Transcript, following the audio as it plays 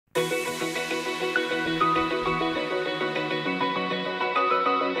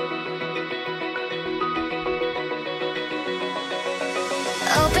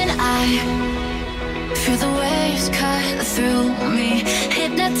high. Feel the waves cut through me,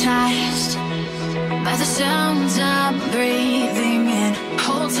 hypnotized by the sounds I'm breathing in.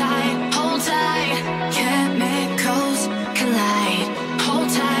 Hold tight, chemicals collide. Hold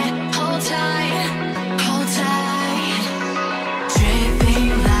tight, hold tight, hold tight.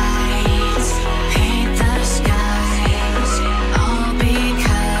 Dripping lights paint the skies, all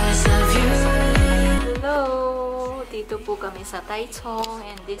because of you. Hello! Dito po kami sa Taichung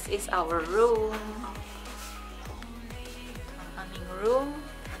and this is our room. Ang aming room.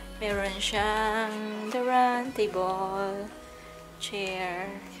 Meron siyang divan, table, chair.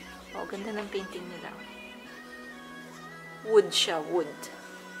 Oh, ganda ng painting nila. Wood siya, wood.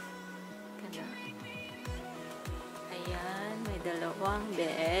 Ganda. Ayan, may dalawang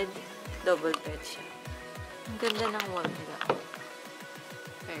bed. Double bed siya. Ang ganda ng wall nila.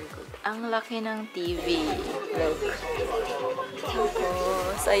 Very good. Ang laki ng TV. Look.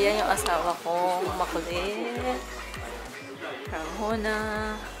 Tapos, ayan yung asawa kong makulit.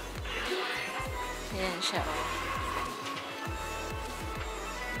 Ramona. Ayan siya, oh.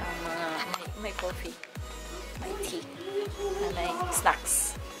 May coffee. May tea. May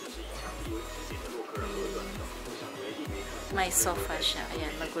snacks. May sofa siya.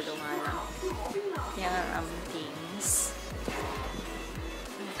 Ayan, magulo nga lang. Yan ang things.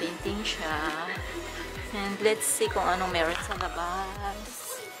 May painting siya. And let's see kung anong meron sa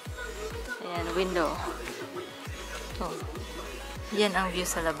labas. Ayan, window. Oh. Yan ang view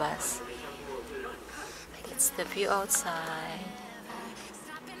sa labas. That's the view outside.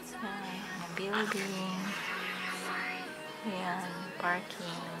 Ayan, building. Ayan,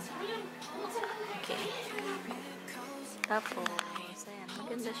 parking. Okay. Tapos, ayan,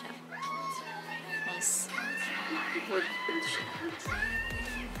 maganda siya. Nice. Wood siya.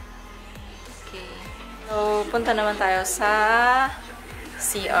 Okay. So, punta naman tayo sa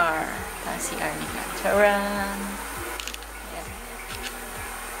CR. CR nila. Charan! Ayan.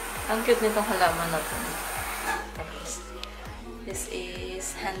 Ang cute nitong halaman na to. Tapos, this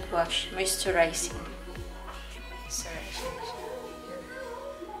is hand wash, moisturizing. Moisturizing siya.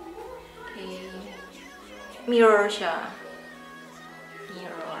 Okay. Mirror siya.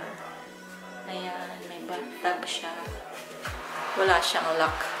 Mirror. Ayan, may bathtub siya. Wala siyang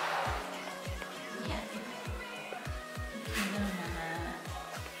lock. Ayan.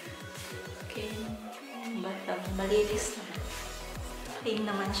 Okay. Bathtub. Malinis naman. Clean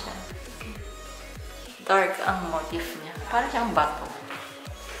naman siya. Dark ang motif niya. Parang siyang bato.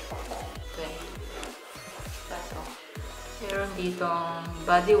 Okay. Bato. Meron ditong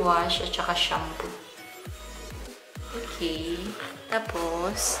body wash at saka shampoo. Okay.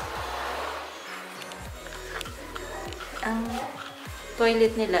 Tapos, ang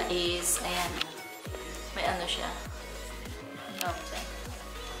toilet nila is, ayan, may ano siya. Ano dyan?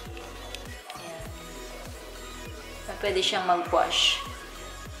 Ayan. Pwede siyang mag-wash.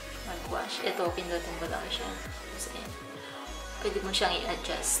 Mag-wash. Ito, pindutin ko lang siya. Tapos, ayan. Pwede mo siyang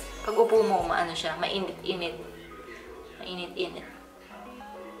i-adjust. Pag upo mo, maano siya, mainit-init. Mainit-init.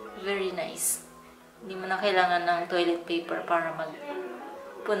 Very nice. Hindi mo na kailangan ng toilet paper para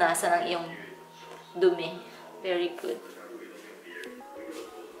magpunasan ng iyong dumi. Very good.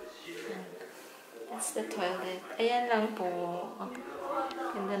 That's the toilet. Ayan lang po. Oh,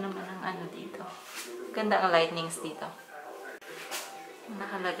 ganda naman ang ano dito. Ganda ang lightnings dito. Ang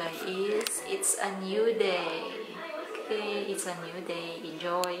nakalagay is, it's a new day. Okay, it's a new day.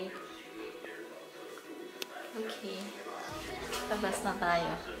 Enjoy. Okay. Labas na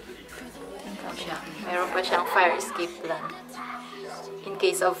tayo. Meron pa siyang fire escape plan. In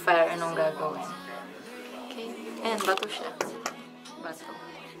case of fire, anong gagawin? Okay. And bato siya. Bato.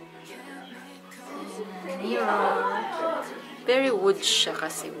 Mirror. Very wood siya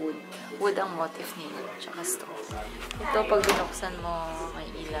kasi wood. Wood ang motif nila. Tsaka stove. Ito, pag binuksan mo, may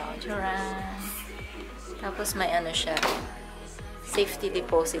ilaw. Charan. Tapos may ano siya. Safety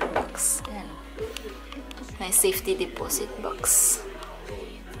deposit box. Ayan. May safety deposit box.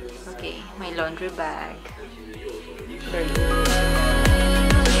 Okay. May laundry bag. Very good.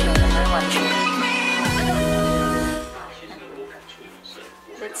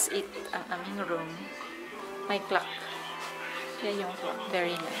 That's it. Ang aming room. May clock. Yan yung clock.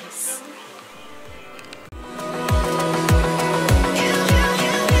 Very nice.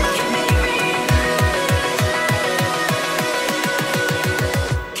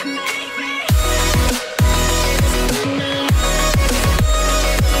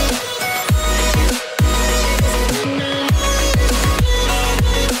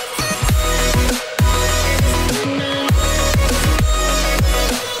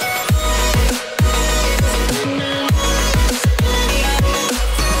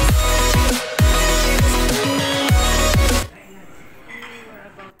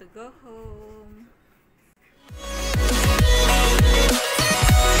 room.